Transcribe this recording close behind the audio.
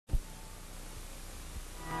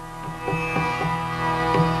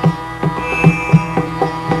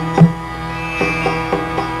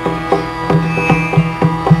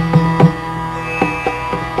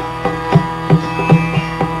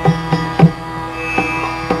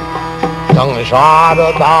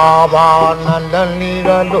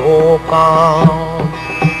संसारदावानलनिरलोका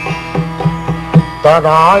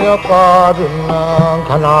तराय कारुण्य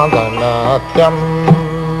घनाघनत्यम्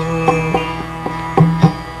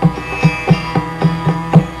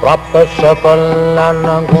प्राप्त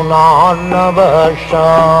सकलगुणार्णवश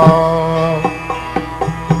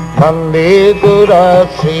वन्दे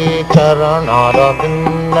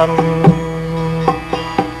गुरुश्रीचरणारविन्दम्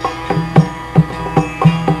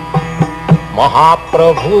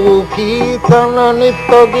महाप्रभु कीर्तन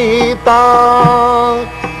नित्य गीता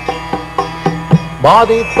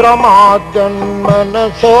बाधित्रमाजन्मन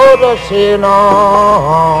सोरसेना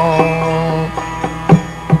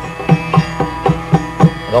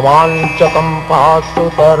रोमाञ्चकम्पासु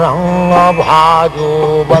तरङ्गभाजो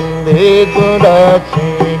वन्दे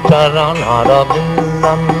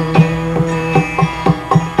गुरुश्रीचरणारविन्दम्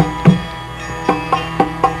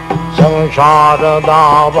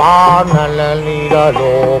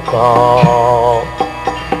संसारदावानलनिरलोका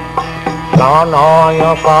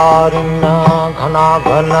प्राणायकारिण्य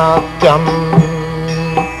घनाघनत्यम्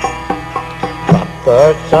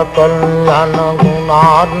सकलगुणार्णवश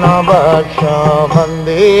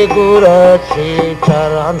वन्दे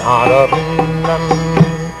गुरुश्रीचरणारविन्दम्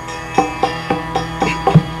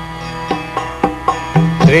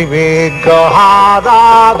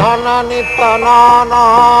श्रीविग्रहाराधन नित्यनाना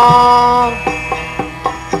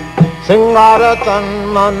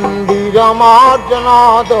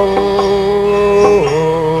सिंगारतन्मन्दिरमार्जनादौ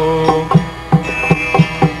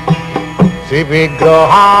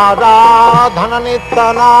श्रीविग्रहाराधन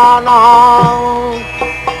नित्यनाना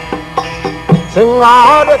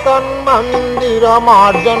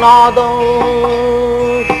सिंगारतन्मन्दिरमार्जनादौ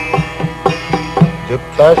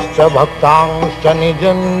युक्तश्च भक्तांश्च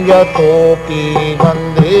निजुञ्जतोऽपि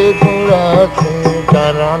वन्दे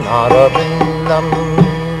गुरुश्रीचरणारविन्दम्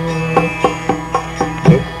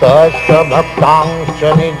युक्तश्च भक्तांश्च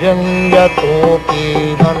निजुञ्जतोऽपि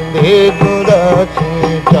वन्दे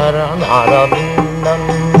गुरुश्रीचरणारविन्दम्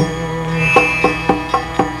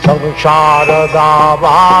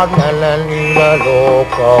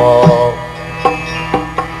संसारदावानलनिरलोका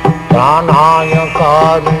प्राणाय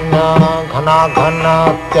कारुण्य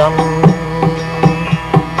घनाघनत्यम्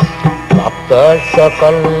प्राप्त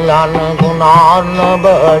सकलगुणार्णवश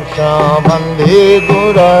वन्दे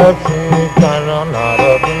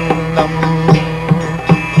गुरुश्रीचरणारविन्दम्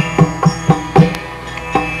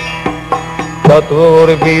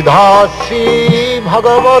चतुर्विधासी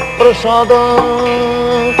भगवत्प्रसाद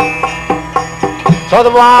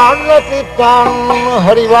सर्वान्नतीर्थान्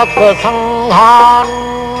हरिभक्तसङ्घान्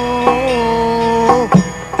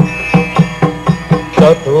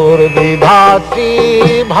चतुर्विधासी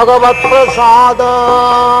भगवत्प्रसाद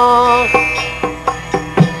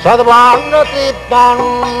सर्वान्नतीर्थान्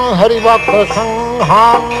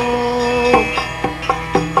हरिभक्तसङ्घान्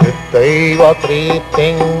तृप्तैव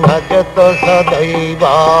तृप्तिं भजत सदैव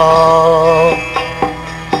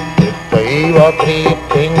तृप्तैव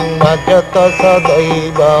तृप्तिं भजत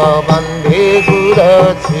सदैव वन्दे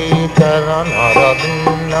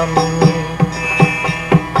गुरुश्रीचरणारविन्दम्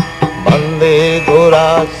वन्दे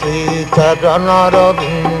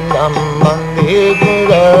गुरुश्रीचरणारविन्दम् वन्दे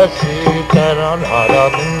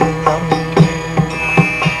गुरुश्रीचरणारविन्दम्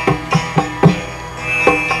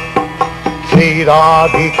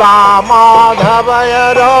श्रीराधिका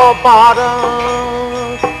माधवयरपार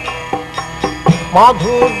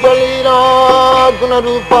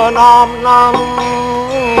माधुर्यलीलागुणरूपनाम्नाम्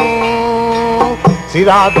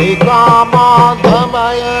श्रीराधिका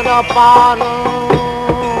माधवयरपार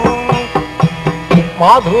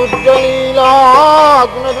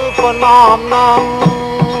माधुर्यलीलागुणरूपनाम्नाम्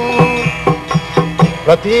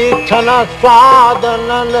प्रतीक्षण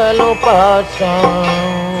स्वादनलोपश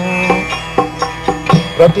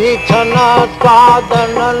प्रतीक्षण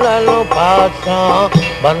स्वादनलोपश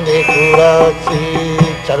वन्दे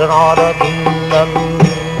गुरुश्रीचरणारविन्दम्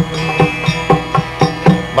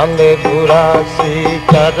वन्दे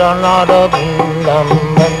गुरुश्रीचरणारविन्दम्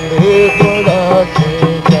वन्दे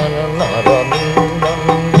गुरुश्रीचरणारविन्दम्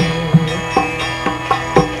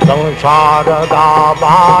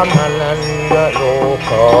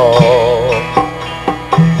संसारदावानलनिरलोका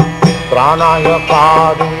प्राणाय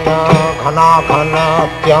कारुण्य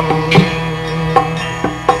घनाघनत्यम्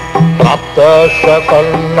प्राप्त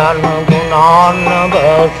सकलगुणार्णवश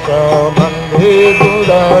वन्दे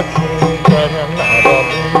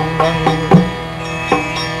गुरुश्रीचरणारविन्दम्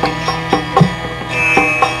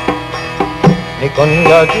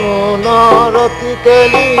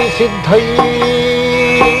निकुञ्जजूनारतिकेली सिद्धै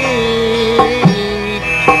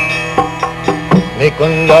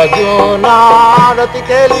निकुंज जोनारति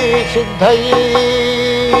केली सिद्धई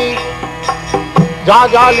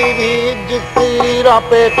जाजाली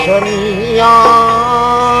विद्युक्तिरपेक्षणीया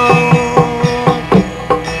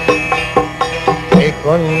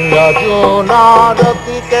निकुंज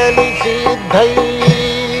जोनारति केली सिद्धई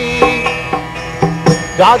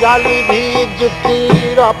जाजाली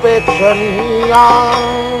विद्युक्तिरपेक्षणीया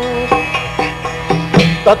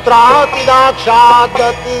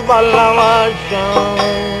तत्रातिदाक्षादति वल्लवश्यम्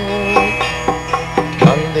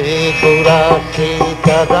वन्दे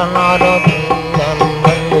गुरश्रीचरणरविन्दं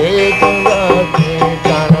वन्दे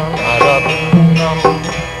गुरश्रीचरणरविन्दं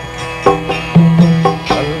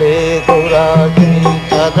वन्दे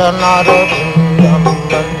गुरश्रीचरणरविन्दं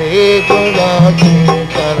वन्दे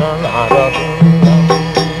गुरश्रीचरणरविन्दं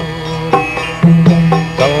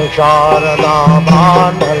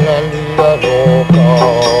संसारदाभानललितलोका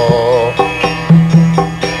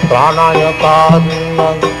प्राणाय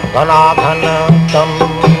कारुण्यं घनाघनतं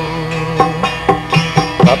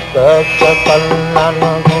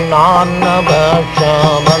तप्तकल्लनगुणान्नभश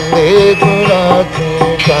वन्दे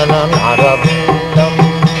गुरश्रीचरणरविन्दं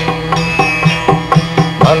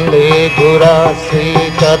वन्दे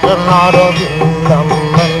गुरश्रीचरणरविन्दं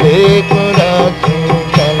वन्दे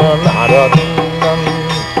गुरश्रीचरणरविन्दं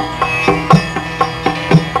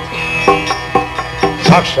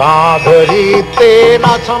साक्षादरीतेन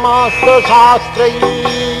समस्तशास्त्रैः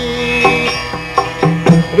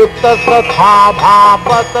युक्तस्तथा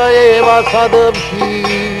भापत एव सद्भिः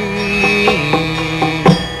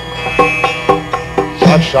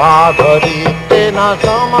साक्षादरीतेन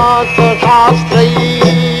समस्तशास्त्रैः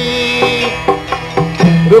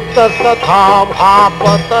युक्तस्तथा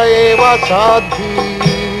भापत एव सद्भिः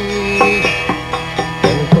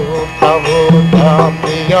किन्तु प्रभुता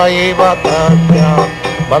प्रिय एव तस्य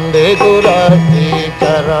वन्दे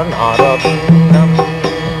गुरश्रीचरणरविन्दम्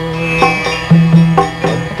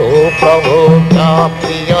किन्तु प्रभुता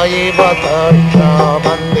प्रिय एव तस्य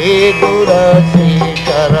वन्दे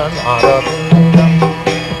गुरश्रीचरणरविन्दम्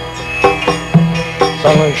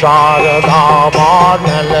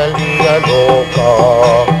संसारधावानललितलोका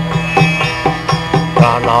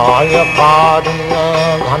प्राणाय कारुण्य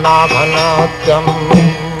घनाघनत्यम्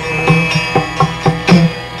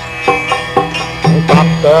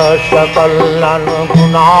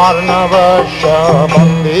सकलनगुणार्णवश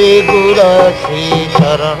वन्दे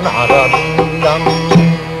गुरश्रीचरणरविन्दम्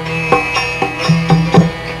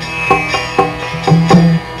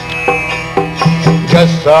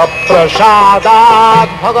यस्य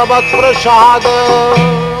प्रसादात् भगवत्प्रसाद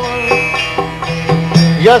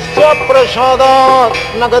यस्य प्रसादात्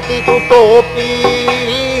न गति कुतोऽपि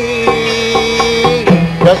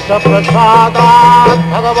यस्य प्रसादात्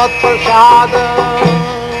भगवत्प्रसाद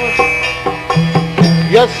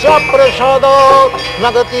यस्य प्रसादात् न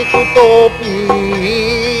गति कुतोऽपि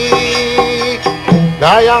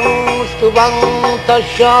ध्यायं स्तुवं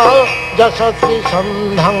तस्य यशस्वी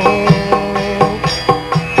सन्धं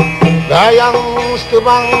ध्यायं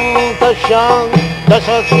स्तुवं तस्य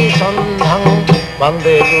यशस्वी सन्धं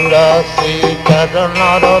वन्दे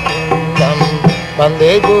गुरश्रीचरणरविन्दं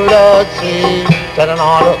वन्दे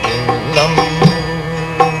गुरश्रीचरणरविन्दं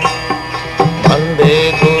वन्दे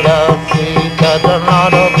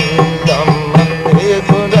गुरश्रीचरणरविन्दं वन्दे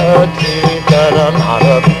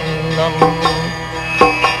गुरश्रीचरणरविन्दं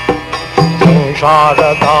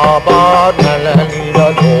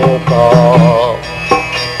संसारतापानललितलोका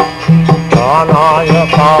प्राणाय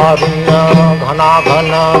कारुण्य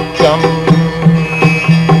घनाघनत्यम्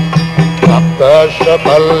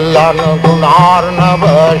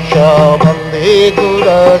सकलनगुणार्णवश वन्दे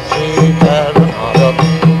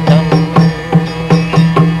गुरश्रीचरणरविन्दम्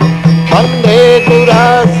वन्दे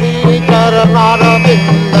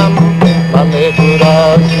गुरश्रीचरणरविन्दं वन्दे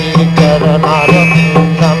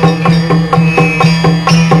गुरश्रीचरणरविन्दं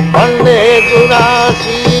वन्दे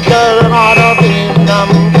गुरश्रीचरणरविन्दं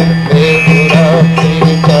वन्दे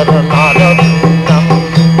गुरश्रीचरणरविन्दं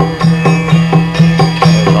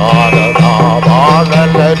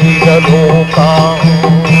शारदाभानललितलोका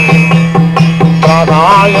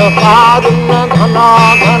प्राणाय कारुण्यघनाघनतं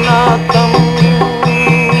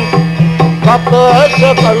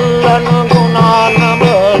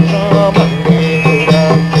तप्तकल्लनगुणार्णवश वन्दे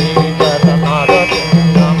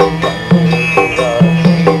गुरश्रीचरणरविन्दं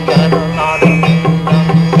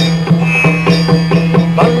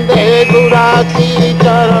वन्दे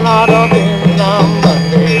गुरश्रीचरणरविन्दं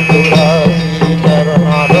वन्दे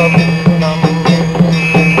गुरश्रीचरणरविन्दं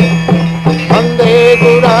वन्दे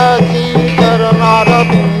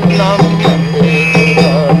गुरश्रीचरणरविन्दं वन्दे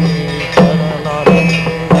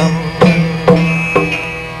गुरश्रीचरणरविन्दं।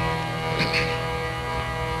 '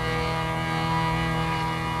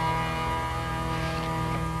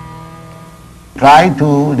 try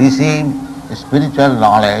to receive spiritual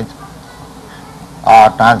knowledge or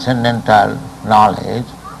transcendental knowledge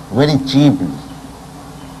very cheaply.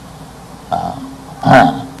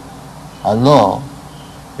 Although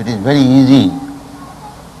it is very easy,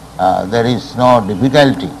 there is no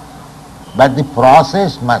difficulty, but the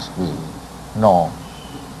process must be known.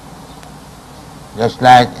 Just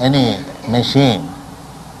like any machine,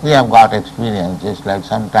 we have got experience, just like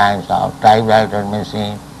sometimes our typewriter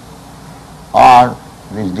machine or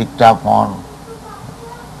this dictaphone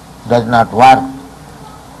does not work.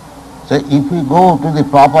 So if we go to the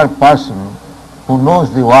proper person who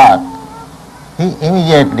knows the work, he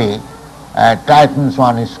immediately tightens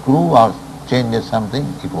one screw or changes something,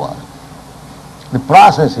 it works. The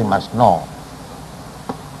process he must know.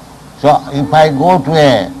 So if I go to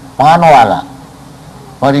a panwala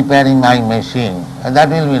for repairing my machine, that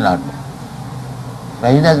will be not.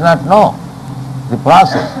 But he does not know the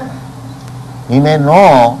process. He may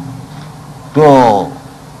know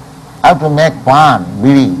how to make pan,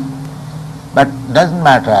 bidi, but doesn't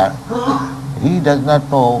matter. He does not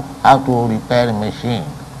know how to repair a machine.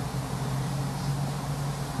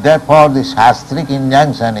 Therefore, the Shastric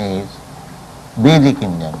injunction is Vedic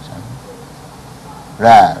injunction.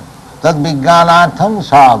 That tad vijnanatham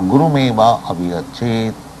sa gurumeva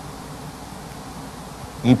abhigachet.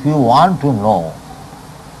 If you want to know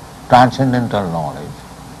transcendental knowledge,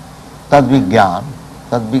 tad vijnan,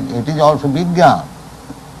 it is also vijnan.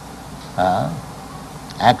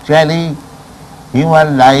 Actually,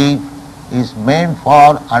 human life is meant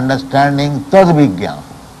for understanding tad vijnan.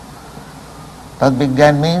 Tad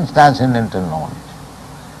vijnan means transcendental knowledge,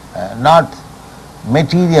 not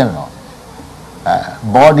material knowledge,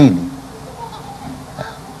 bodily.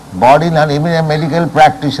 Bodily, and even a medical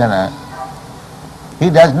practitioner, he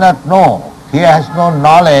does not know, he has no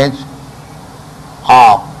knowledge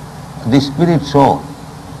of the spirit soul.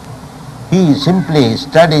 He simply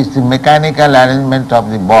studies the mechanical arrangement of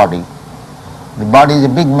the body. The body is a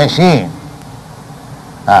big machine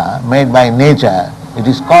made by nature. It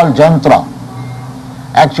is called jantra.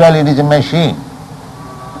 Actually it is a machine.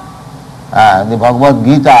 The Bhagavad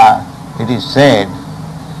Gita, it is said,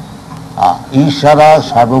 Ishara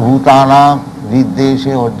sarvabhutanam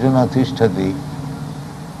viddeshe arjuna tishtati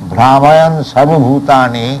brahmayan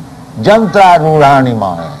sarvabhutani jantra rudhani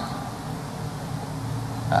maya.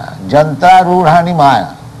 Jantra rudhani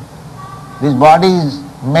maya. This body is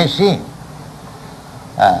machine.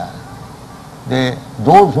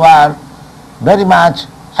 Those who are very much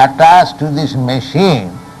attached to this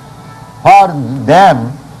machine, for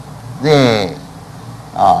them the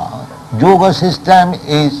yoga system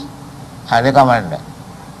is recommended.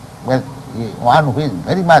 But one who is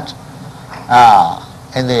very much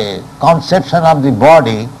in the conception of the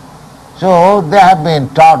body, so they have been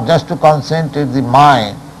taught just to concentrate the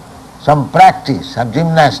mind, some practice, some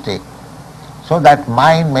gymnastic, so that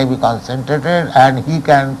mind may be concentrated and he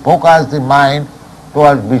can focus the mind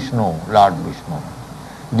towards Vishnu, Lord Vishnu.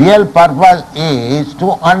 Real purpose is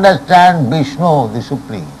to understand Vishnu, the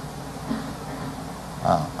Supreme.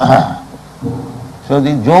 So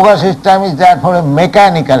the yoga system is therefore a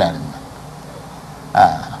mechanical element.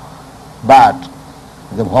 But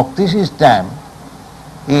the bhakti system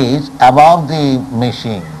is above the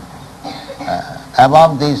machine,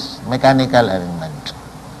 above this mechanical arrangement.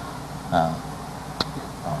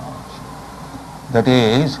 That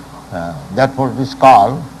is, therefore it is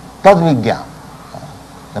called Tadvigyan.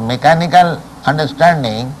 The mechanical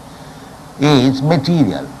understanding is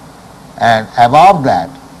material, and above that,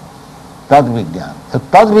 Tadvigyan. So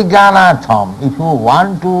Tadvigyanartham, if you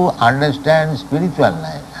want to understand spiritual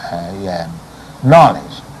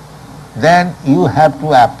knowledge, then you have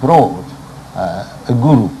to approach a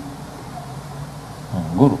guru.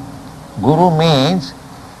 Guru means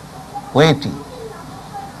weighty.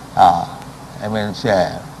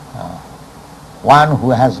 One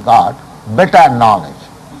who has got better knowledge.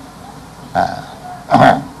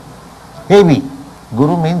 Heavy.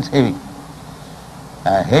 Guru means heavy.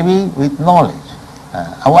 Heavy with knowledge.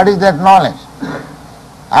 What is that knowledge?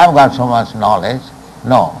 I have got so much knowledge.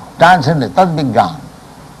 No. Transcendent. Tad vijnan.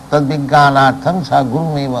 Tad vijnanartham sa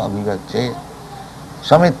gurumeva abhigachet.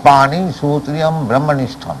 Samitpani sutriyam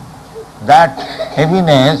brahmanishtham. That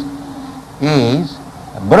heaviness is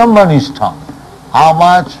brahmanishtham. How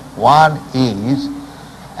much one is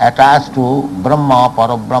attached to Brahma,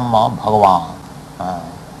 Parabrahma, Bhagavan.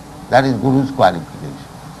 That is Guru's qualification.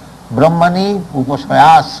 Brahmani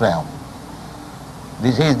upasayasrayam.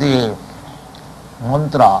 This is the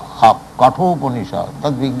mantra of Kathopanishad.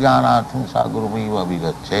 Tad vijnanatham sa gurumeva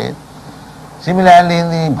abhigachet. Similarly in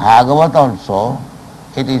the Bhagavad also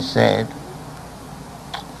it is said,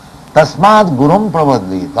 Tasmat gurum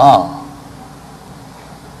pravadita.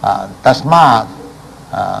 Tasmat,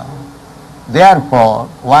 therefore,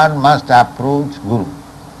 one must approach Guru.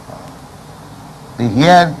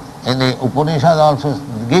 Here in the Upanishad also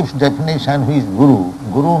gives definition who is Guru.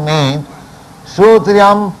 Guru means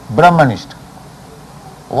Srotriyam Brahmanishta,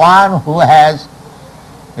 one who has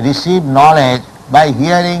received knowledge by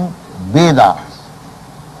hearing Vedas.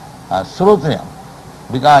 Srotriyam,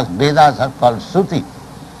 because Vedas are called Shruti.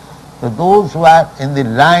 So those who are in the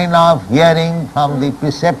line of hearing from the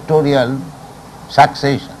preceptorial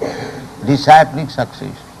succession, disciplic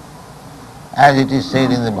succession, as it is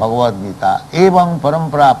said in the Bhagavad Gita, evam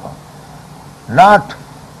paramparapam, not,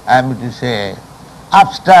 I mean to say,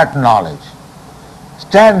 abstract knowledge,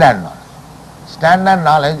 standard knowledge. Standard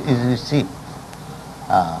knowledge is received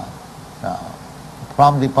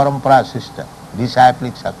from the parampara system,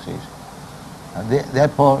 disciplic succession.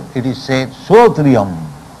 Therefore it is said Srotriyam.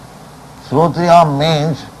 Srotriyam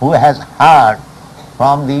means who has heard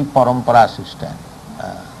from the parampara system.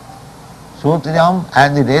 Srotriyam,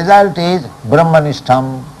 and the result is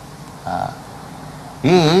Brahmanishtam.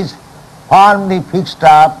 He is firmly fixed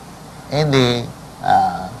up in the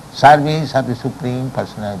service of the Supreme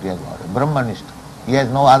Personality of God. Brahmanishtam. He has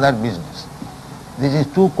no other business. This is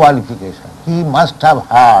two qualifications. He must have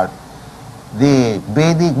heard the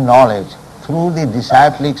Vedic knowledge through the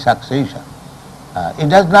disciplic succession. It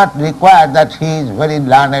does not require that he is very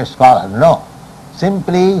learned scholar. No.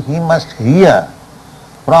 Simply he must hear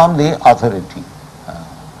from the authority.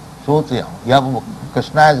 Srotriyam.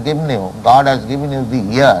 Krishna has given you, God has given you the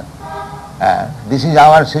ear. This is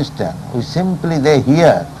our system. They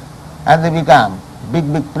hear and they become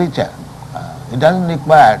big preacher. It doesn't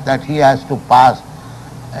require that he has to pass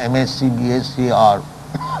MSc, BSc or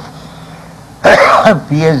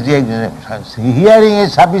PhD examinations. Hearing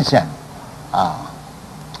is sufficient.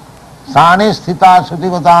 Sane sthita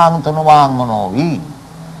sutigatam tanuvang manovi.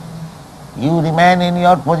 You remain in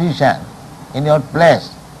your position, in your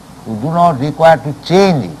place. You do not require to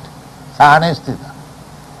change it. Sane sthita.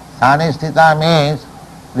 Sane sthita means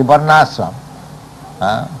the varnashram.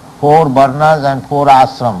 4 varnas and 4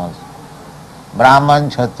 ashramas. Brahman,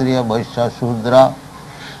 Kshatriya, Vaishya, Shudra,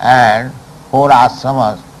 and 4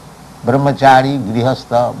 ashramas. Brahmachari,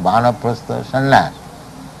 Grihastha, Vanaprastha, Sannyas.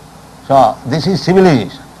 So this is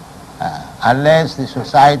civilization. Unless the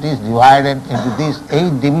society is divided into these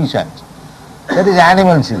 8 divisions, that is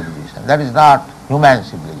animal civilization, that is not human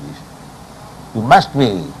civilization. You must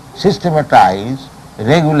be systematized,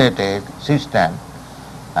 regulated system,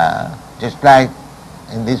 just like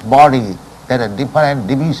in this body there are different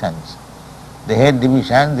divisions. The head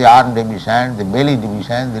division, the arm division, the belly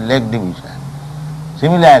division, the leg division.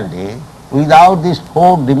 Similarly, without these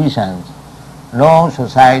 4 divisions, no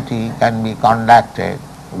society can be conducted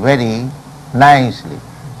very nicely.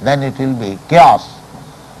 Then it will be chaos.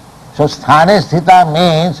 So sthane sthita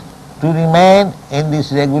means to remain in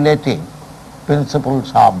these regulating principles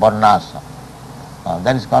of varnashram.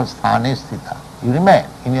 That is called sthane sthita. You remain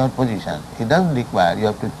in your position. It doesn't require you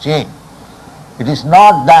have to change. It is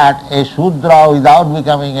not that a Shudra without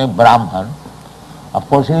becoming a Brahman, of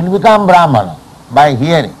course he will become Brahmana by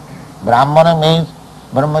hearing. Brahmana means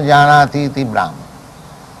Brahmajanati iti Brahman.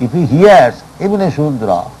 If he hears, even a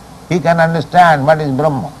Shudra, he can understand what is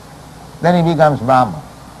Brahma. Then he becomes Brahman.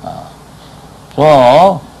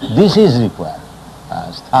 So this is required.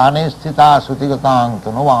 Sthane sthita sutigatang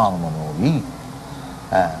tanuvang manovi.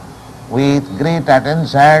 With great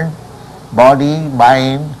attention, body,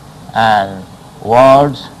 mind and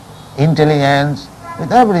words, intelligence,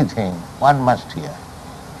 with everything one must hear.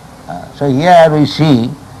 So here we see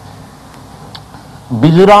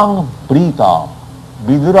Vidurang Prita.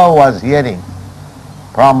 Vidura was hearing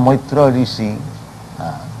from Maitra Rishi,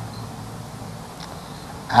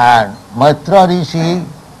 and Maitra Rishi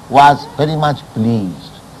was very much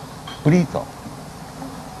pleased. Prita.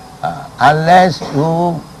 Unless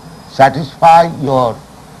you satisfy your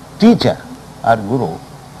teacher or guru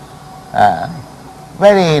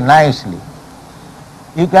very nicely,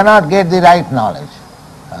 you cannot get the right knowledge.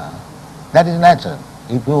 That is natural.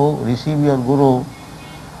 If you receive your guru,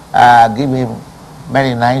 give him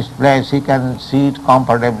very nice place, he can sit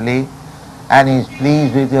comfortably and he is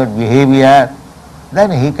pleased with your behavior,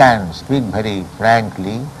 then he can speak very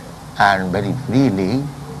frankly and very freely,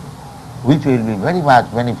 which will be very much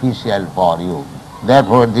beneficial for you.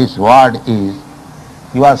 Therefore this word is,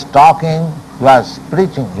 he was talking, he was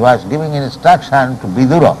preaching, he was giving instruction to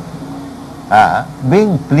Vidura,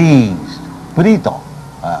 being pleased, Prito.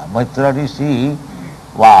 Maitra Rishi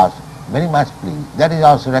was very much pleased. That is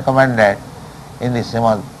also recommended in the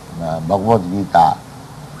Srimad Bhagavad Gita.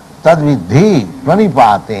 tadvidhi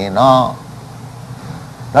pranipatena,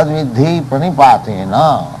 tadvidhi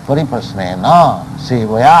pranipatena, pariprasnena,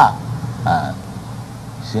 sevaya.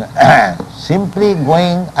 Simply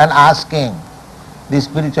going and asking the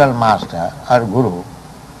spiritual master or guru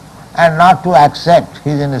and not to accept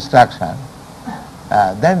his instruction,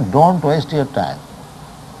 then don't waste your time.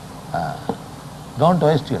 Don't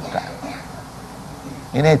waste your time.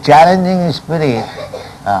 In a challenging spirit,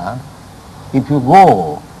 if you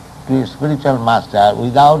go to a spiritual master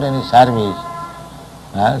without any service,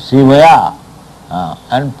 Sivaya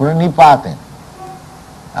and Pranipatin.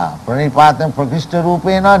 Pranipatin Prakishta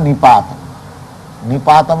Rupena Nipatam.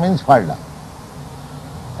 Nipatam means fall down.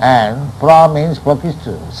 And Pra means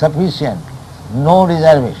Prakishta, sufficient, no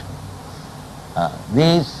reservation.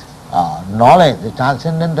 This knowledge, the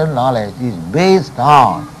transcendental knowledge is based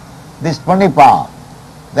on this Pranipat.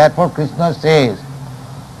 Therefore Krishna says,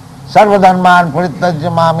 Sarvadharman Parityajya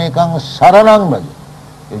Mamekam Saranam Bhaja.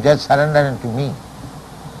 You just surrender to me.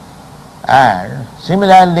 And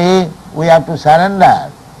similarly, we have to surrender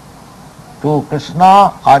to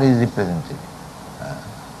Krishna or his representative.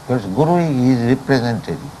 Because Guru is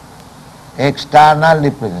representative, external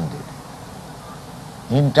representative.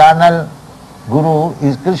 Internal Guru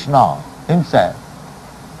is Krishna himself.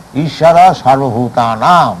 Ishara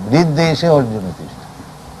sarvabhutanam riddeshe arjunatishta.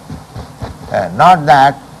 Not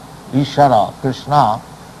that Ishara, Krishna,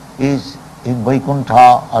 is in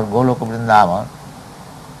Vaikuntha or Goloka Vrindavan.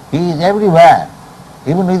 He is everywhere,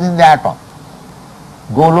 even within the atom.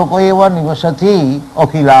 Goloka eva nivasati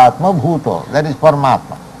akhilatma bhuto. That is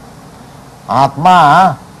Paramatma.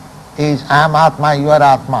 Atma is I am Atma, you are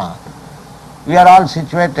Atma. We are all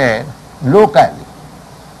situated locally.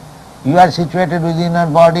 You are situated within your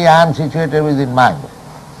body, I am situated within my body.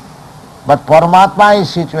 But Paramatma is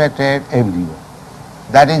situated everywhere.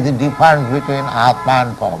 That is the difference between Atma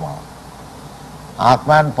and Paramatma.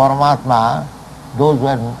 Atma and Paramatma, those who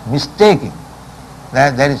are mistaking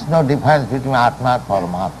that there is no difference between Atma and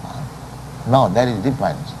Paramatma. No, there is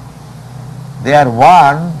difference. They are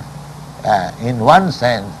one, in one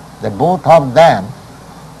sense, the both of them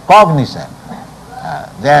cognizant.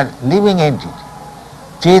 They are living entity.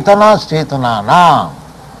 Chetanas chetananam,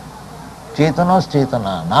 chetanas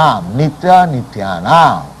chetananam, nitya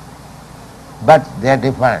nityanam. But they are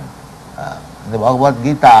different. In the Bhagavad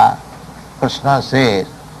Gita, Krishna says,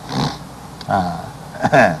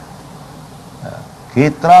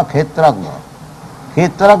 Khetra khetragna,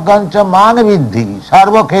 khetraggancha mana vidhi,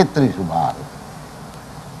 sarva khetrishu bharata.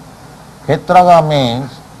 Khetraga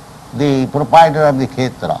means the proprietor of the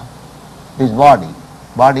khetra, his body.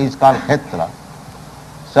 Body is called khetra.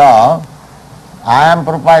 So, I am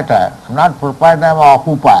proprietor. I am not proprietor, I am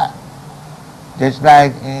occupier. Just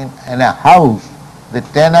like in a house, the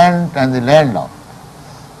tenant and the landlord.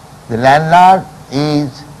 The landlord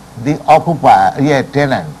is the occupier,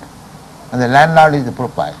 tenant, and the landlord is the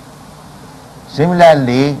proprietor.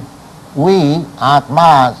 Similarly, we,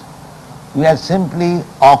 Atmas, we are simply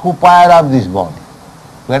occupier of this body.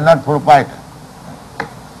 We are not proprietor.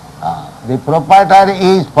 The proprietor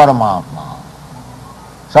is Paramatma.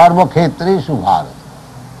 Sarva khetrishu bharata.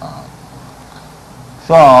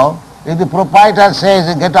 So, if the proprietor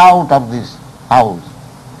says, get out of this house,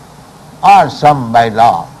 or some by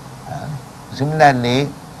law, similarly,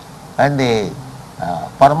 when the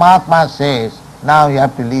Paramatma says, now you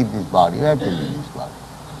have to leave this body, you have to leave this body.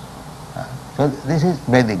 So this is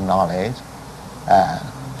Vedic knowledge.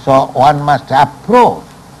 So one must approach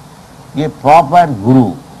a proper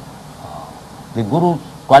Guru. The Guru's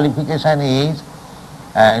qualification is,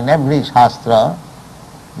 in every Shastra,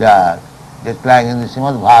 just like in the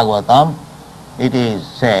Srimad Bhagavatam, it is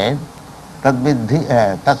said,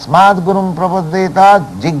 Tasmad Gurum Prapaddeta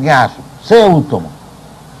Jignasu, say Uttama.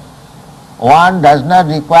 One does not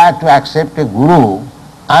require to accept a Guru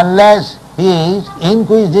unless he is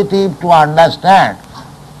inquisitive to understand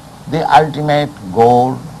the ultimate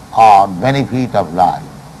goal or benefit of life.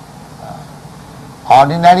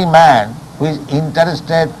 Ordinary man who is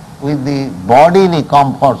interested with the bodily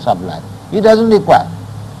comforts of life, he doesn't require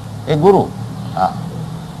a Guru.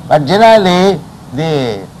 But generally,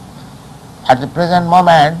 at the present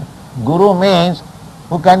moment, Guru means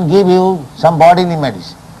who can give you some bodily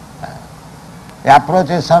medicine. He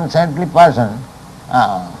approaches some saintly person,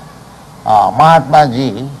 Mahatma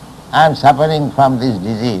ji, I am suffering from this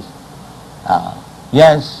disease.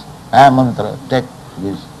 Yes, I am mantra, take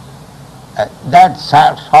this. That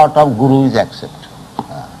sort of Guru is accepted.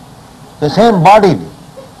 The same bodily,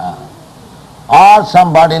 or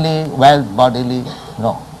some bodily, wealth bodily,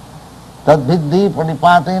 no. Tadvidhi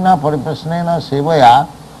pranipatena pariprasnena sevaya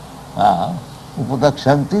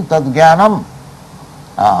upadakshanti tad jnanam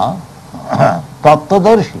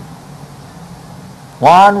tattvadarshi.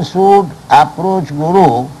 One should approach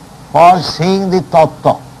Guru for seeing the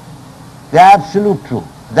tattva, the absolute truth.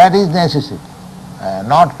 That is necessity,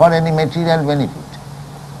 not for any material benefit.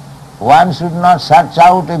 One should not search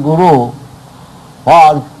out a Guru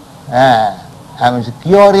for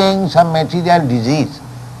curing some material disease.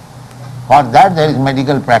 For that there is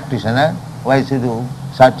medical practitioner. Why should you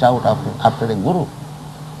search out after a Guru?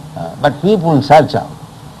 But people search out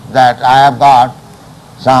that I have got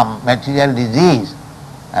some material disease,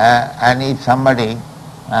 and if somebody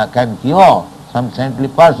can cure some saintly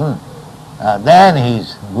person, then he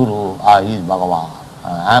is Guru or he is Bhagavan.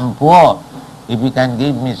 I am poor, if he can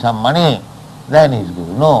give me some money, then he is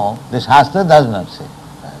Guru. No, the Shastra does not say.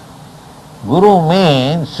 Guru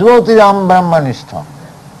means Srotidam Brahmanishtham.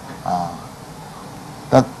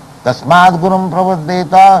 Tasmad Gurum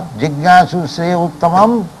Prabhaddeta Jignasu Se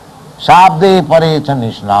Uttamam Sabde Parecha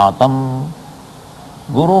Nishnatam.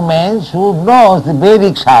 Guru means who knows the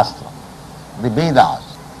Vedic Shastra, the Vedas.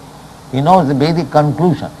 He knows the Vedic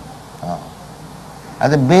conclusion.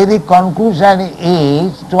 And the Vedic conclusion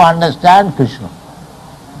is to understand Krishna.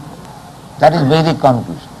 That is Vedic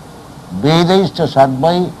conclusion. Vedashta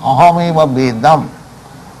sadvai ahameva vedam.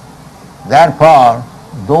 Therefore,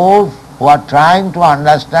 those who are trying to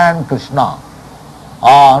understand Krishna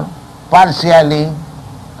or partially,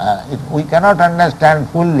 we cannot understand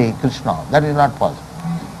fully Krishna, that is not possible.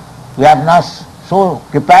 We have not so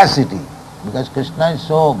capacity, because Krishna is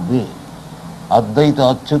so big.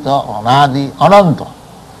 Advaita, Achyuta, Anadi, Ananta.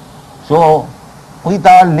 So, with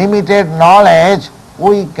our limited knowledge,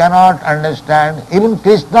 we cannot understand. Even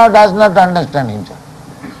Krishna does not understand himself.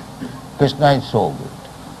 Krishna is so good.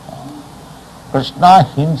 Krishna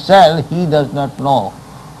himself, he does not know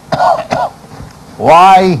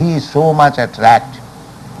why he is so much attractive.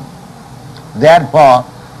 Therefore,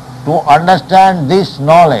 to understand this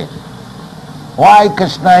knowledge, why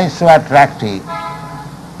Krishna is so attractive,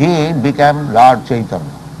 he became Lord Chaitanya,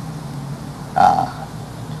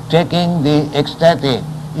 taking the ecstatic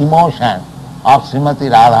emotion of Srimati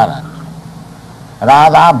Radharani,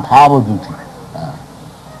 Radha Bhavaduti.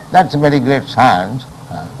 That's a very great science.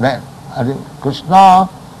 Krishna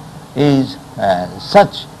is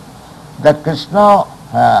such that Krishna,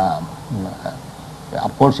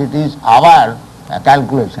 of course it is our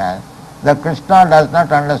calculation, that Krishna does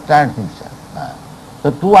not understand himself. So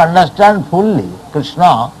to understand fully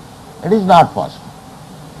Krishna, it is not possible.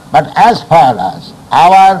 But as far as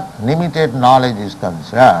our limited knowledge is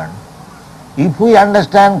concerned, if we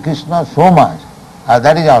understand Krishna so much,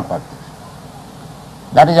 that is our purpose.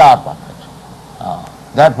 That is our purpose.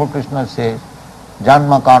 Therefore Krishna says,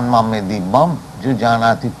 Janma karma me dibbam ju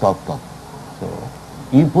janati tattva. So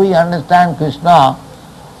if we understand Krishna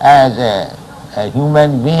as a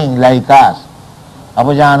human being like us,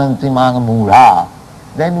 apajananti mang mudha,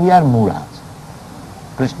 then we are mudhas.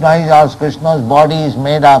 Krishna's body is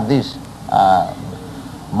made of this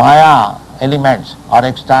Maya elements or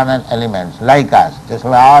external elements like us, just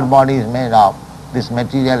like our body is made of this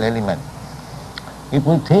material element. If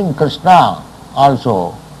we think Krishna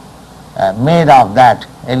also made of that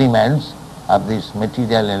elements, of these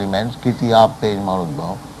material elements, Kiti Apte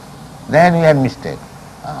Marudbhav, then we are mistaken.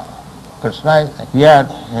 Krishna is here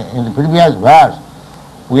in the previous verse,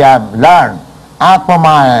 we have learned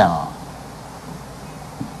Atmamaya.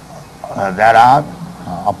 There are,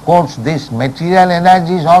 of course, this material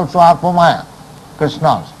energy is also Atmamaya,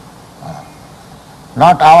 Krishna's,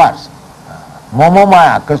 not ours.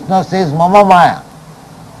 Mamamaya, Krishna says Mamamaya.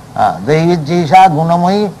 Devijisha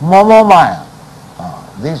Gunamai Mamamaya.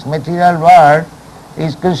 This material world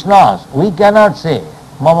is Krishna's. We cannot say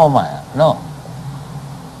Mamamaya, no.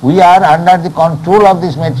 We are under the control of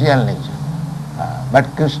this material nature. But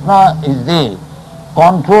Krishna is the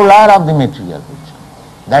controller of the material nature.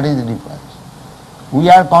 That is the difference. We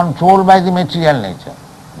are controlled by the material nature.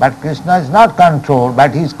 But Krishna is not controlled,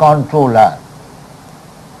 but he is controller.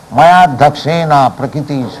 Maya dhakshena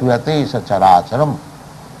prakriti suyate sacharacharam.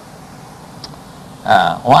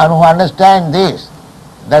 One who understands this,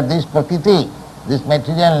 that this prakriti, this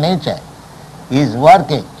material nature, is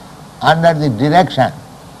working under the direction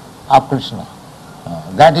of Krishna.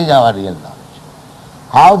 That is our real knowledge.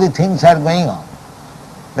 How the things are going on,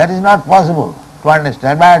 that is not possible to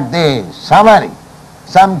understand. But the summary,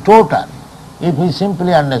 sum total, if we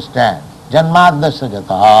simply understand, Janmadasya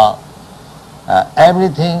jataha,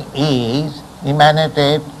 everything is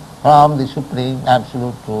emanated from the Supreme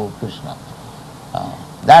Absolute Truth Krishna.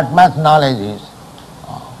 That much knowledge is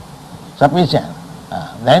sufficient.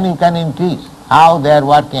 Then you can increase how they are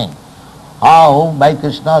working how by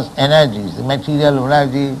Krishna's energies, the material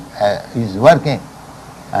energy is working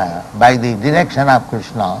by the direction of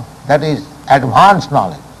Krishna, that is advanced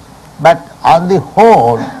knowledge. But on the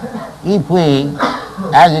whole, if we,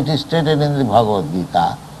 as it is stated in the Bhagavad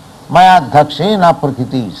Gita, Maya dhakshena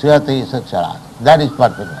prakriti suyate sakshara, that is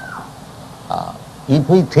perfect knowledge. If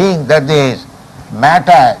we think that this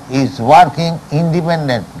matter is working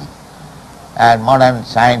independently, and modern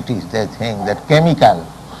scientists, they think that chemical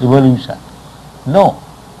evolution. No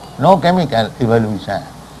chemical evolution.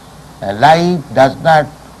 Life does not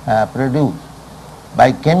produce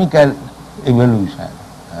by chemical evolution.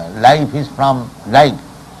 Life is from life.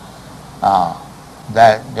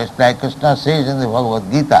 That just like Krishna says in the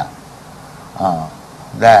Bhagavad Gita,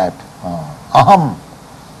 that aham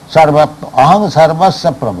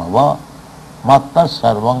sarvasya prabhava matta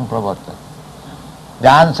sarvam pravartati. The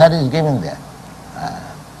answer is given there.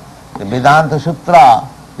 The Vedanta Sutra,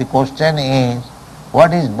 the question is,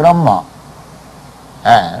 what is Brahma?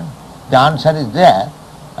 And the answer is there,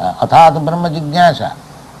 athat Brahma jignasa,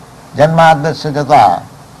 janmadasya jata,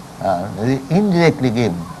 indirectly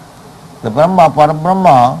given. The Brahma,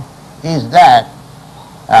 Parabrahma is that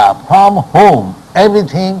from whom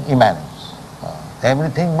everything emanates.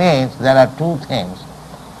 Everything means there are two things,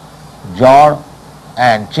 Jad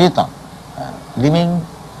and Chetan. Living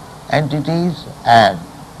entities and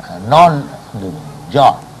non-living,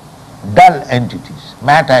 Jad, dull entities.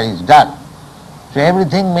 Matter is dull. So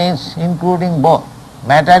everything means including both.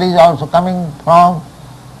 Matter is also coming from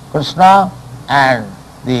Krishna and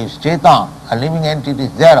the Chetan, a living entity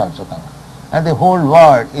is there also coming. And the whole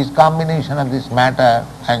world is combination of this matter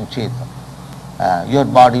and Chetan. Your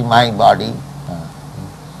body, my body.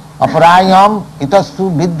 Aparayam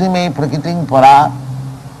itastu viddhime prakritim para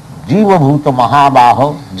Jiva Bhuta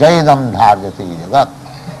Mahabaho Jayadam Dharjati Jagat.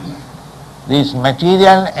 This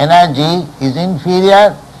material energy is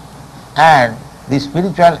inferior and the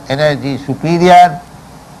spiritual energy is superior.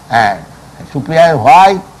 And superior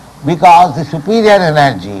why? Because the superior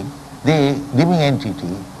energy, the living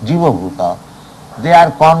entity, Jiva Bhuta, they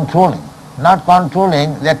are controlling. Not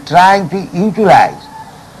controlling, they are trying to utilize.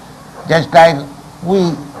 Just like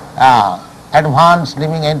we advanced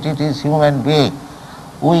living entities, human beings,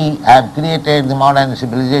 we have created the modern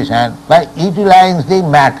civilization by utilizing the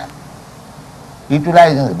matter.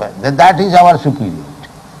 That is our superiority.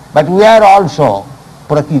 But we are also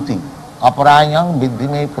prakriti. Aparayam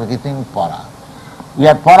viddhime prakritim para. We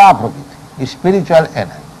are para prakriti, spiritual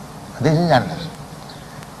energy. This is understood.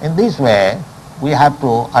 In this way, we have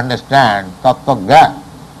to understand tattva gyan.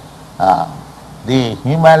 The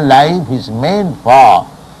human life is meant for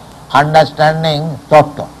understanding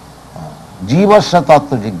tattva. Jivasya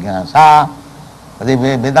tattva jignasa, the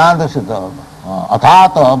Vedanta Sutta,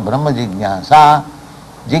 athata brahma jignasa,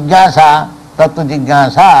 jignasa, tattva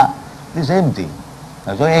jignasa, the same thing.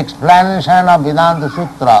 So explanation of Vedanta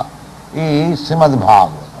Sutra is Srimad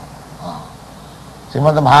Bhagavatam.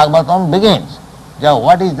 Srimad Bhagavatam begins. So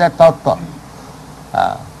what is that tattva?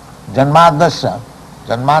 Janmadasya,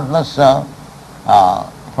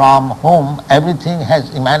 from whom everything has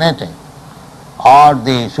emanated, or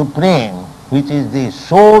the Supreme, which is the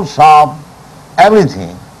source of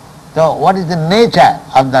everything. So what is the nature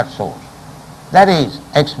of that source? That is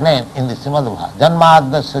explained in the Srimad Bhagavatam.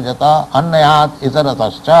 Janmadasya jata annayat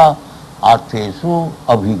itaratascha arthesu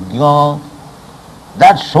abhigya.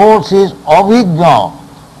 That source is abhigya,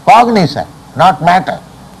 cognizant, not matter.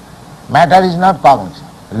 Matter is not cognizant.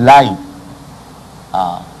 Life.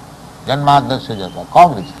 Janmadasya jata,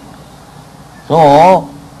 cognizant. So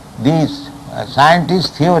this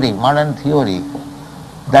scientist theory, modern theory,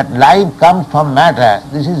 that life comes from matter,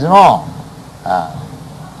 this is wrong.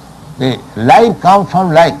 The life comes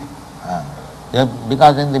from life.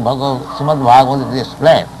 Because in the Srimad Bhagavatam it is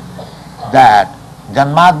explained that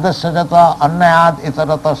Janmadasya jata annayat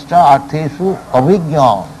itaratascha arthesu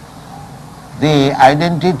abhigya. The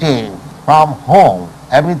identity from whom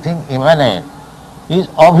everything emanates is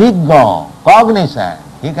abhigya, cognizant.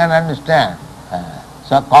 He can understand.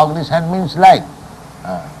 So cognizant means life.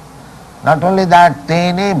 Not only that,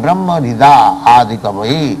 tene brahma rida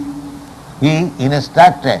adikavai. He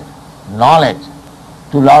instructed knowledge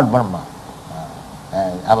to Lord Brahma,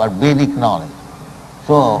 our Vedic knowledge.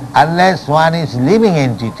 So unless one is living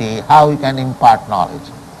entity, how he can impart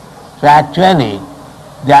knowledge? So actually,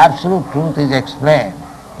 the absolute truth is explained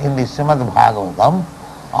in the Srimad Bhagavatam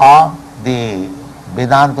or the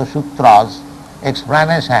Vedanta Sutras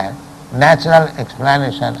explanation, natural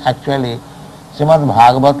explanation. Actually, Srimad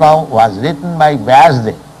Bhagavatam was written by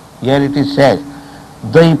Vyasdev. Here it is said,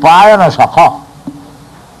 Dvaipayana Sakha.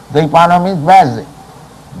 Dvaipayana means Vyasdev.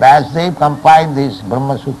 Vyasadeva compiled this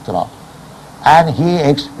Brahma Sutra and he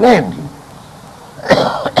explained it.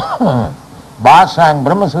 Bhasang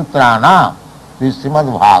Brahma Sutrana, this Srimad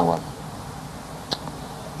Bhagavata.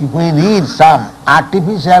 If we read some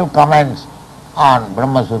artificial comments on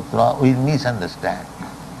Brahma Sutra, we misunderstand.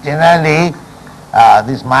 Generally,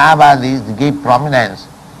 these Mayavadis give prominence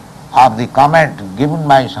of the comment given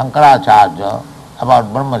by Shankaracharya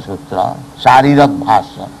about Brahma Sutra, Sharirak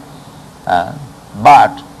Bhasya,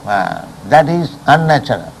 but that is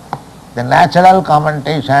unnatural. The natural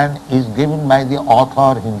commentation is given by the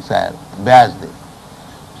author himself, Vyasadeva.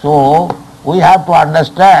 So, we have to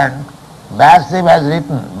understand Vyasadeva has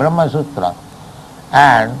written Brahma Sutra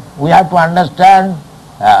and we have to understand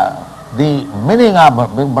the meaning of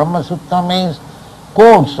Brahma Sutra means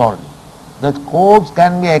quotes only. The quotes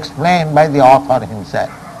can be explained by the author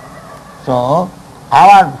himself. So,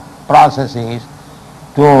 our process is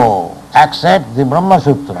to accept the Brahma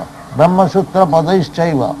Sutra. Brahma Sutra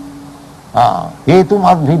padaishchaiva hetum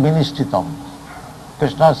adhi vinishtitam.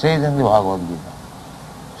 Krishna says in the Bhagavad Gita.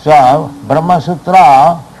 So, Brahma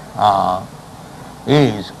Sutra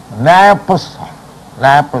is Nyaya-prastha,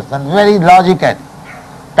 very logical,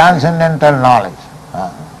 transcendental knowledge.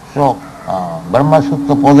 So, Brahma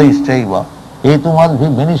Sutra padaishchaiva hetum adhi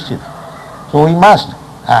vinishtitam. So, we must,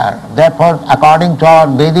 therefore, according to our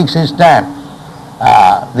Vedic system,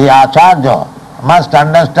 the Acharya must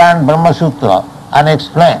understand Brahma Sutra and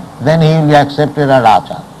explain, then he will be accepted as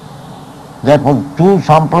Acharya. Therefore, two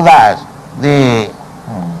sampradayas, the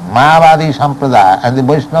Mayavadi Sampradaya and the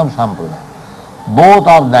Vaishnava Sampradaya, both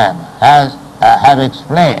of them have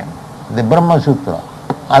explained the Brahma Sutra,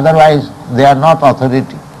 otherwise they are not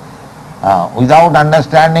authority. Without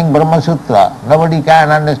understanding Brahma Sutra, nobody can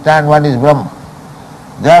understand what is Brahma.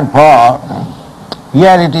 Therefore,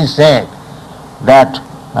 here it is said that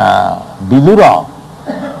Vidura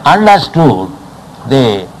understood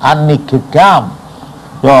the Annikyam,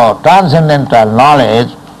 the transcendental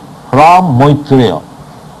knowledge from Maitreya.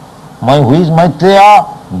 Who is Maitreya?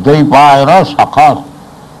 Dvaipayana Sakha.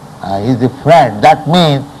 He is a friend. That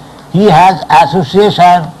means he has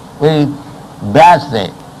association with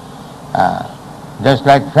Vyasadeva. Just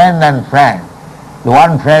like friend and friend. The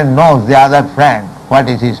one friend knows the other friend, what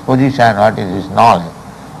is his position, what is his knowledge.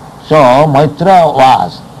 So Maitreya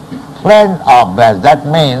was friend of Vyasadeva. That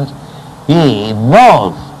means he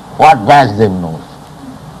knows what Vyasadeva knows.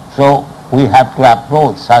 So we have to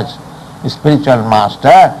approach such spiritual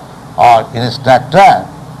master or instructor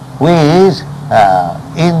who is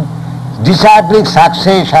in disciplic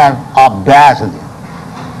succession of Vyasadeva.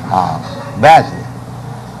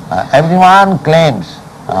 Everyone claims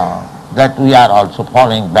that we are also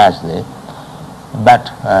following Vyasadeva,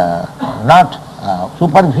 but not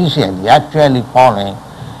superficially, actually following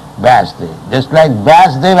Vyasadeva. Just like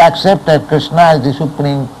Vyasadeva accepted Krishna as the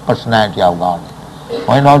Supreme Personality of Godhead.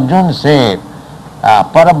 When Arjuna said,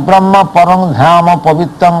 Parabrahma Param Dhama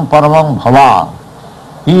Pavitram Paramam Bhavan,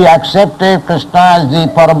 he accepted Krishna as the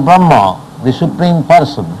Parabrahma, the Supreme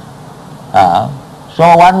Person.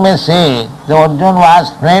 So one may say the Arjuna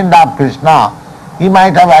was friend of Krishna, he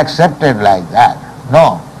might have accepted like that.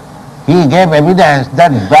 No. He gave evidence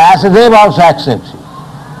that Vyasadeva also accepts you.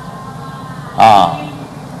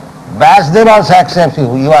 Vyasadeva also accepts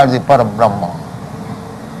you, you are the Parabrahma.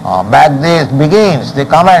 Back this begins the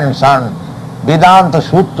comments on Vedanta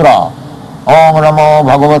Sutra. Om Namo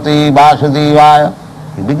Bhagavati Vasudevaya.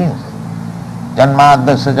 He begins.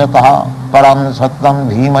 Janmadasya jataha param sattam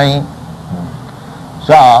dhimai.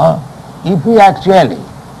 So, if we actually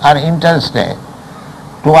are interested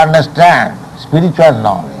to understand spiritual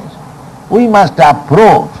knowledge, we must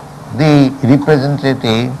approach the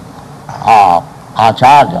representative of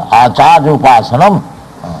Acharya. Acharya Upasanam.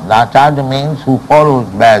 The Acharya means who follows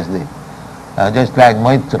Vyasadeva, just like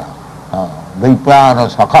Maitreya, Dvaipayana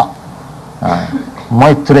Sakha,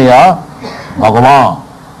 Maitreya, Bhagavan.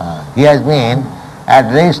 He has been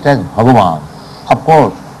addressed as Bhagavan. Of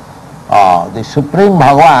course, the Supreme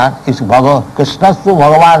Bhagavan is Krishnastu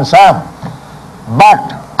Bhagavan Sam,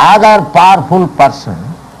 but other powerful person,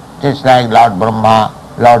 just like Lord Brahma,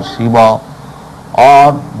 Lord Shiva,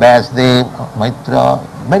 or Vyasadeva, Maitreya,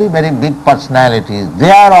 very, very big personalities,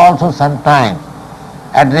 they are also sometimes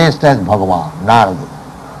addressed as Bhagavan, Narada.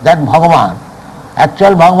 That Bhagavan,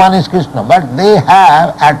 actual Bhagavan is Krishna, but they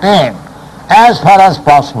have attained as far as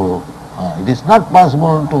possible. It is not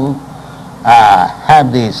possible to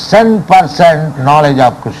have the 100% knowledge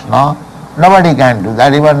of Krishna. Nobody can do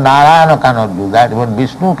that, even Narayana cannot do that, even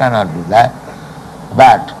Vishnu cannot do that.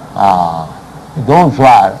 But those who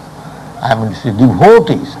are,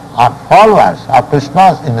 devotees or followers of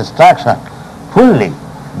Krishna's instruction fully,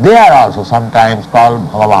 they are also sometimes called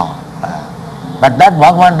Bhagavan. But that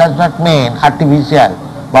Bhagavan does not mean artificial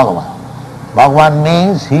Bhagavan. Bhagavan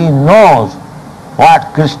means he knows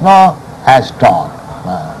what Krishna has taught.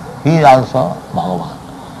 He is also Bhagavan.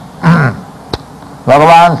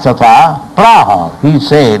 Bhagavan Satha Praha, he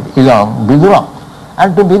said, idam viduram,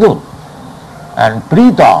 and to Vidur. And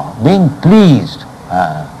Prita, being pleased,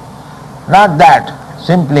 not that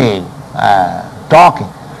simply talking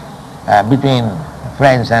between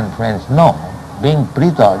friends and friends, no. Being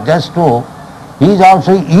Prita, just to, he is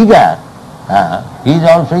also eager. He is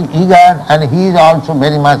also eager and he is also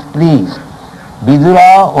very much pleased.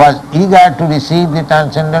 Vidura was eager to receive the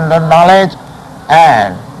transcendental knowledge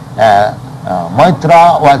and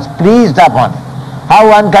Maitra was pleased upon it. How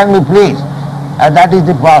one can be pleased? That is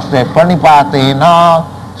the process. Pranipatena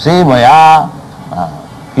sevaya.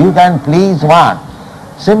 You can please one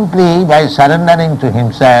simply by surrendering to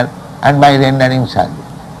himself and by rendering service.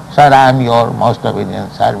 Sir, I am your most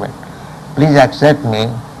obedient servant. Please accept me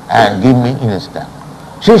and give me instant.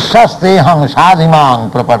 Shishasteham sadhimang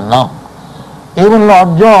prapadnam. Even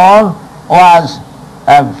Lord John was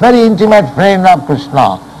a very intimate friend of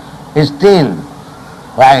Krishna. Still,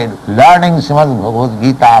 while learning Srimad Bhagavad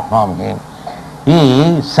Gita from him,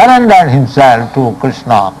 he surrendered himself to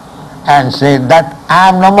Krishna and said that I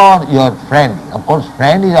am no more your friend. Of course,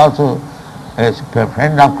 friend is also, a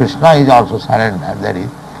friend of Krishna is also surrendered, that is.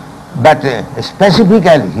 But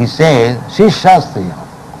specifically he says, Shishasteham.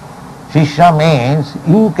 Shishya means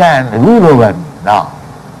you can rule over me now.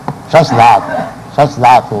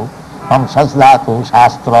 Sasdhatu, from Sasdhatu,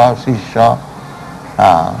 Shastra, Shishya,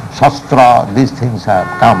 Shastra, these things have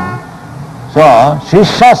come. So,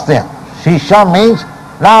 Shishya means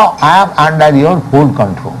now I am under your full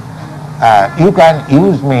control. You can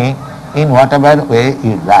use me in whatever way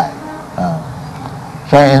you like.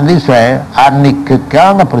 So in this way,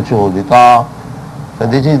 Annikyana prachodita. So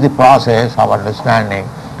this is the process of understanding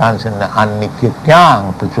transcendent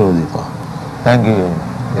Annikyana prachodita. Thank you.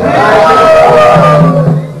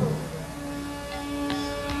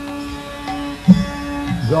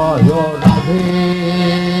 Jaya Radhe,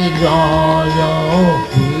 Jaya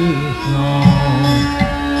Krishna,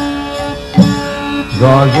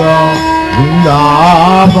 Jaya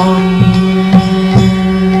Vrindavan,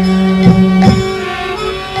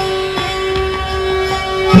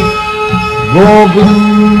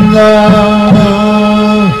 Govinda,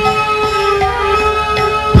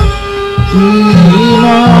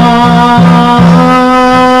 Krishna,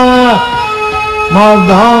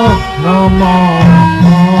 Madhanama.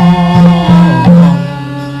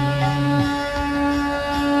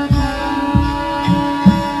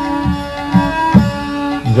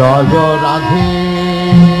 Jaya Radhe,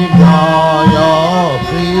 Jaya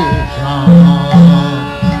Krishna,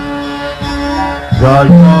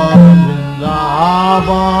 Jaya Vrindavan,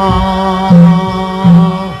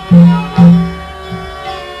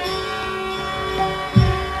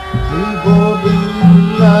 Shri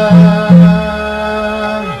Govinda,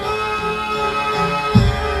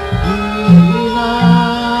 Krishna,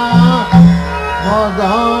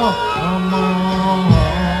 Madhanama.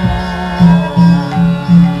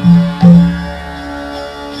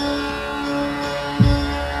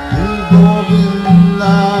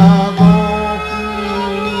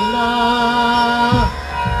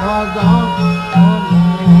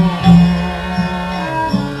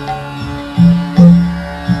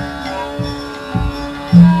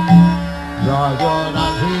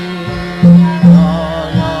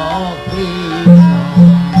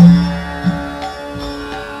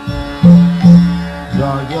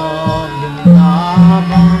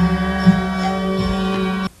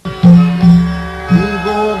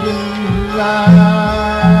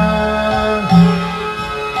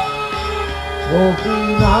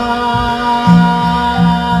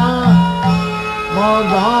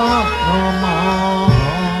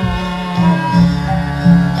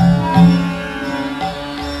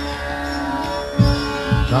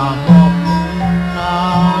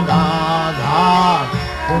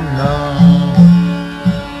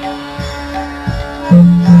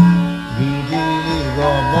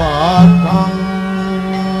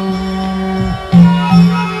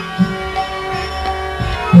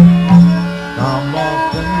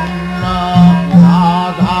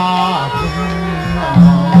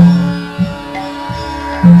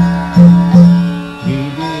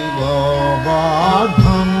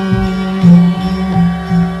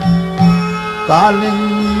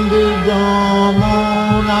 Kalindi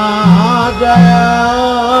Jamuna Jaya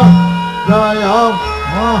Jaya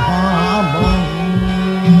Mahabani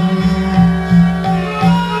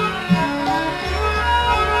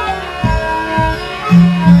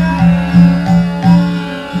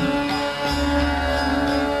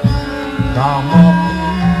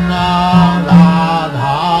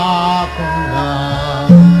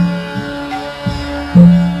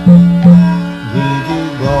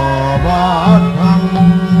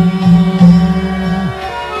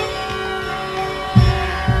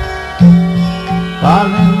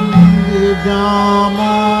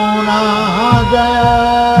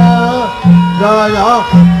Jaya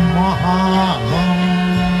Mahabam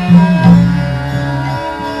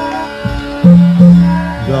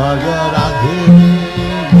Jaya Radhe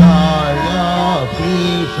Jaya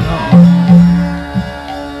Krishna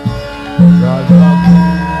Jaya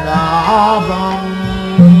Vrindavan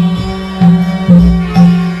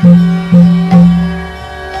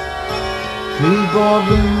Shri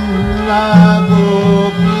Govinda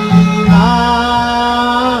Gopina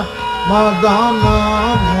Madana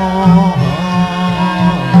Mohan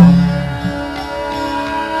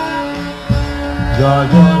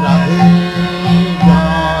Jaya Radhe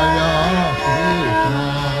Jaya Krishna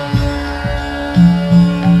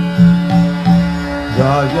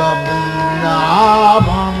Jaya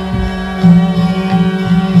Vrindavan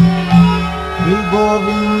Shri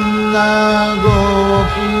Govinda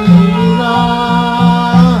Gopina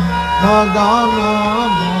Madana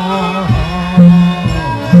Mohan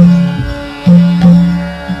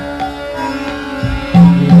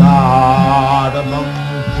Radhabam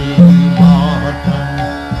Srivatam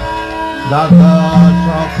Dada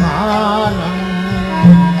Sakhanam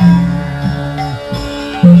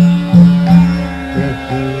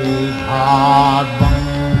Radhabam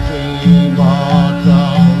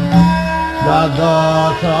Srivatam Dada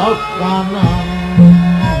Sakhanam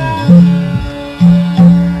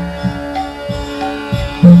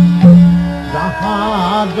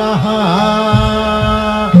Jahan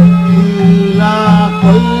Jahan Lila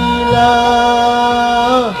Kaila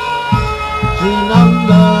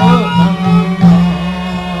Srinanda Nanda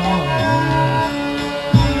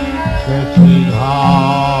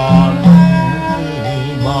Shridhar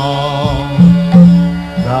Shiva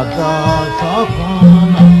Radha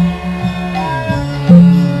Sakana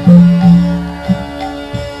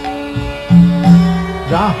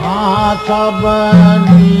Jahan Sab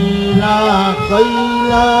Lila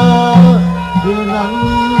Kaila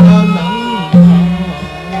Srinanda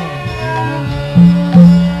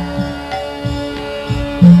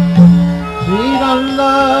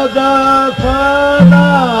Srinanda Jasana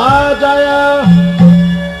Jaya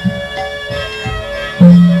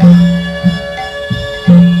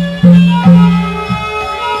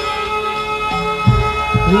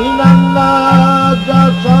Srinanda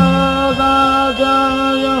Jasana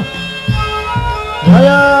Jaya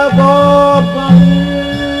Jaya Gopal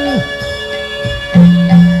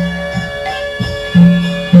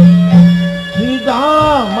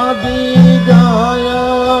Sridhamadi Jaya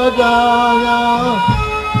Jaya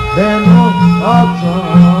Venu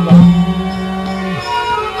Atsaram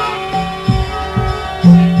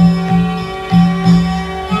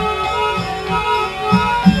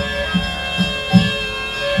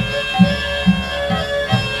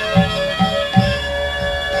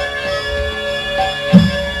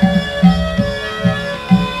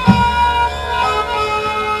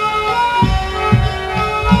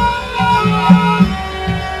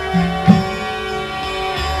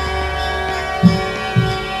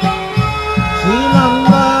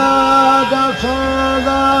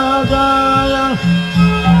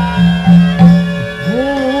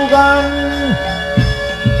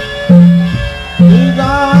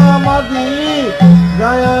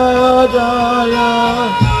Jaya Jaya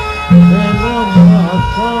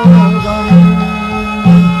Venamasaram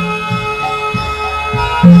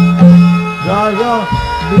Jaya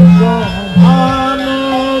Vishwabhanu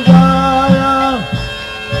Jaya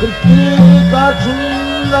Kritika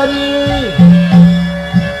Sundari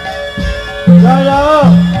Jaya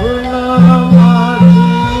Purnamati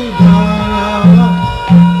Jaya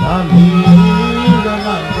Amina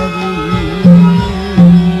Nagari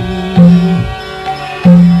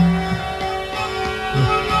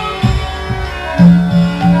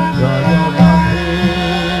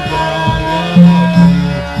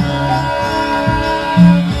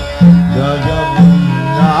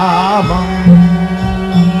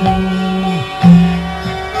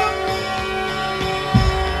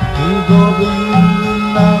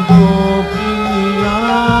Govinda Gopina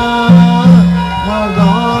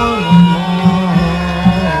Madana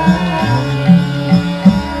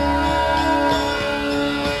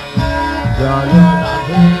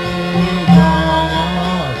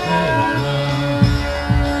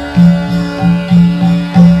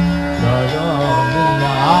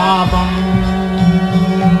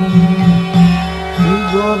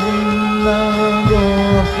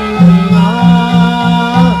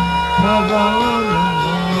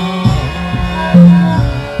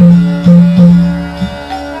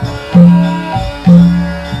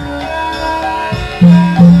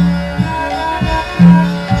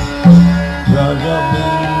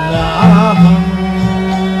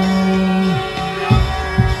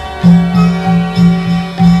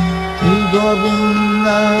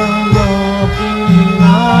Govinda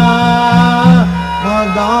Gopina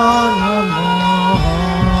Madana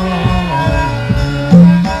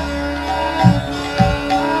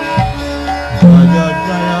Jaya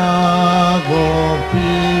Jaya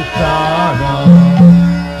Gopi Sada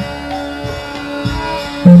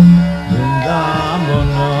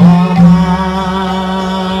Vrindavana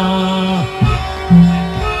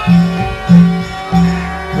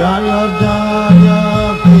Jaya Jaya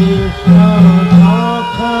Krishna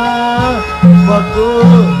Sakha Batu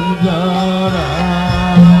Vijara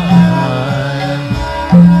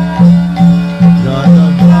Jaya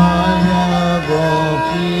Jaya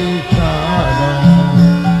Gopi Sada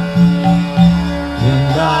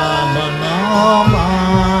Vrindavana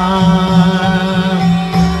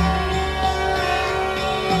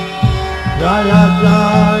Jaya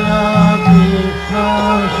Jaya Krishna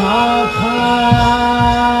Sakha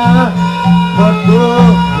Batu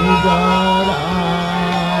Vijara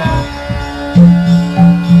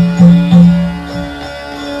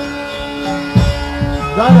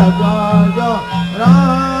Jaya Jaya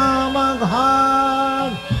Rama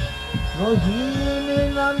Ghat Rohini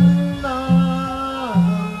Nanda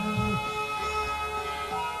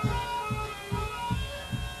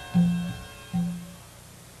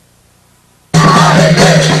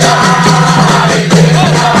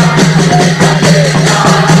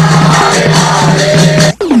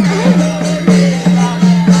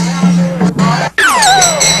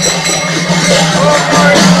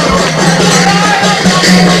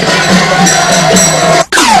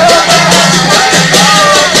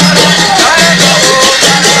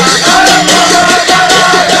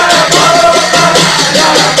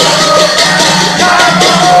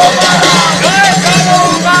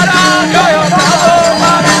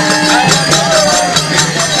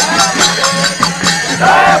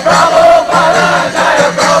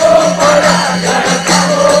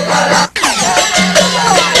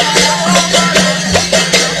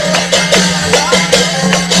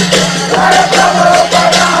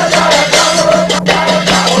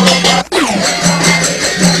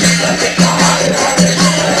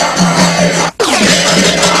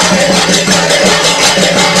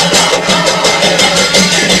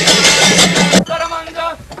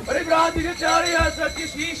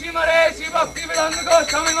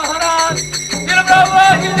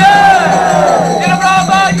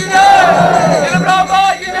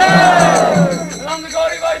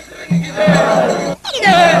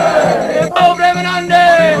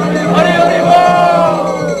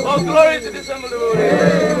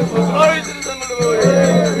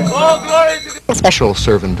Special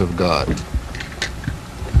servant of God.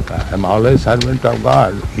 I am always servant of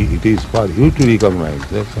God. It is for you to recognize,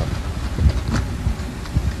 that's all.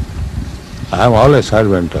 I am always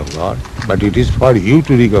servant of God, but it is for you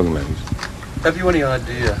to recognize. Have you any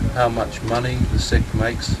idea how much money the sect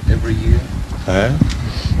makes every year?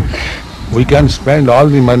 We can spend all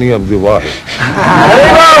the money of the world.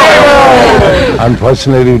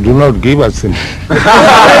 Unfortunately, you do not give us any.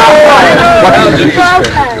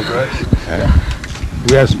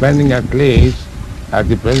 We are spending at least, at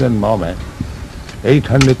the present moment,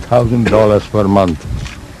 $800,000 per month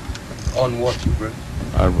On what, Guru?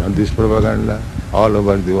 on this propaganda all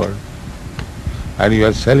over the world. And we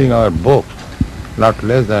are selling our book not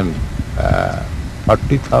less than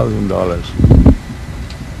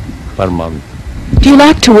 $40,000 per month. Do you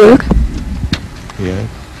like to work? Yes.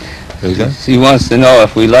 Yes. He wants to know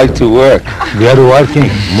if we like to work. We are working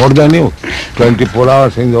more than you. 24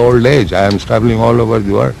 hours in the old age. I am traveling all over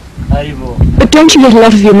the world. But don't you get a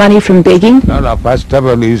lot of your money from begging? No, first of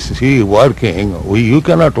all, you see, working, you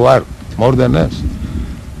cannot work more than us.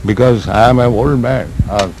 Because I am an old man,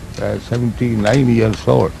 79 years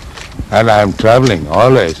old, and I am traveling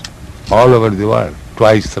always, all over the world,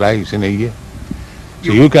 twice, thrice in a year.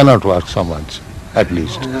 So you cannot work so much, at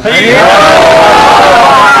least.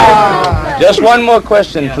 Just one more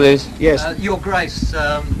question, please. Yes. Your Grace,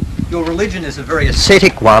 your religion is a very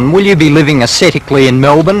ascetic one. Will you be living ascetically in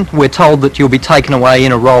Melbourne? We're told that you'll be taken away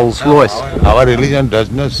in a Rolls Royce. Our religion does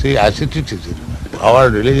not say asceticism. Our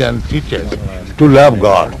religion teaches to love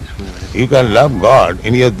God. You can love God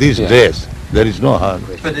in these days. There is no harm.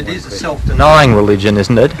 But it is a self-denying religion,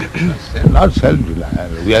 isn't it? Not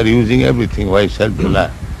self-denial. We are using everything. Why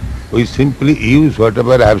self-denial? We simply use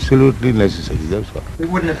whatever absolutely necessary. That's all.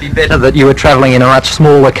 Wouldn't it be better that you were travelling in a much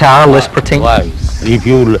smaller car, less pretentious? Why? If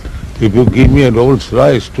you give me a Rolls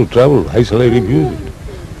Royce to travel, I shall refuse it.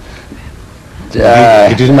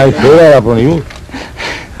 It is my favor upon you.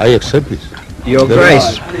 I accept this. Your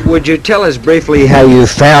Grace, would you tell us briefly how you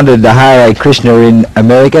founded the Hare Krishna in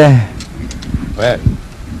America? Well,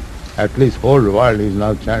 At least whole world is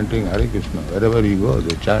now chanting Hare Krishna. Wherever you go,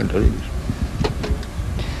 they chant Hare Krishna.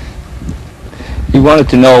 He wanted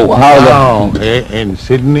to know how Now, in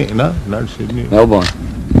Sydney, no, not Sydney, Melbourne.